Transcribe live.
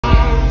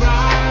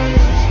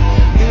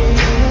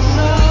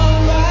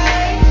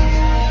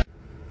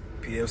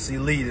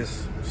PFC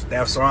leaders,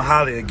 Staff Sergeant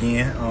Holly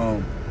again.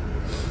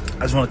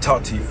 I just want to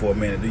talk to you for a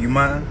minute. Do you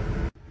mind?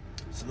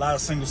 It's a lot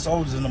of single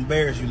soldiers in them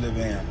barracks you live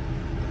in.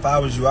 If I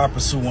was you, I'd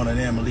pursue one of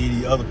them and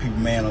leave the other people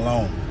man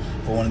alone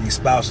for one of these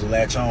spouses to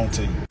latch on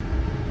to you.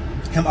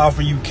 Him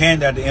offering you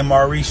candy at the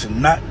MRE should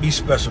not be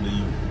special to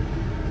you.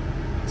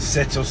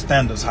 Set your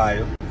standards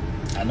higher.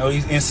 I know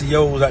these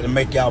NCOs like to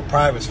make y'all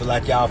privates feel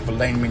like y'all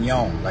filet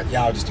mignon, like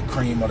y'all just the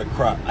cream of the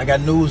crop. I got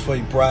news for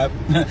you, private.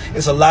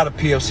 It's a lot of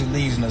PFC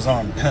leads in this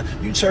army.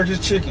 You church's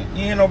chicken.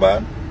 You ain't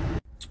nobody.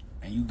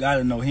 And you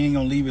gotta know he ain't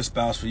gonna leave his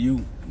spouse for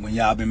you when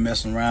y'all been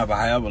messing around for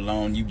however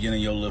long you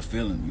getting your little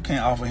feeling. You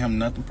can't offer him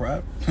nothing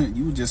private.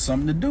 You was just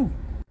something to do.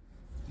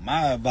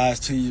 My advice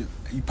to you,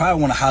 you probably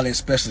want to holler at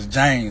Specialist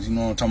James, you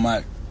know what I'm talking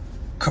about?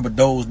 Couple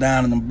doors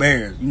down in them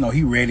bears. You know,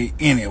 he ready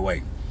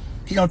anyway.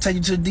 He gonna take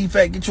you to the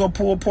defect, get you a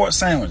pulled pork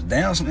sandwich,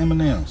 down some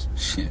M&Ms.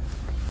 Shit.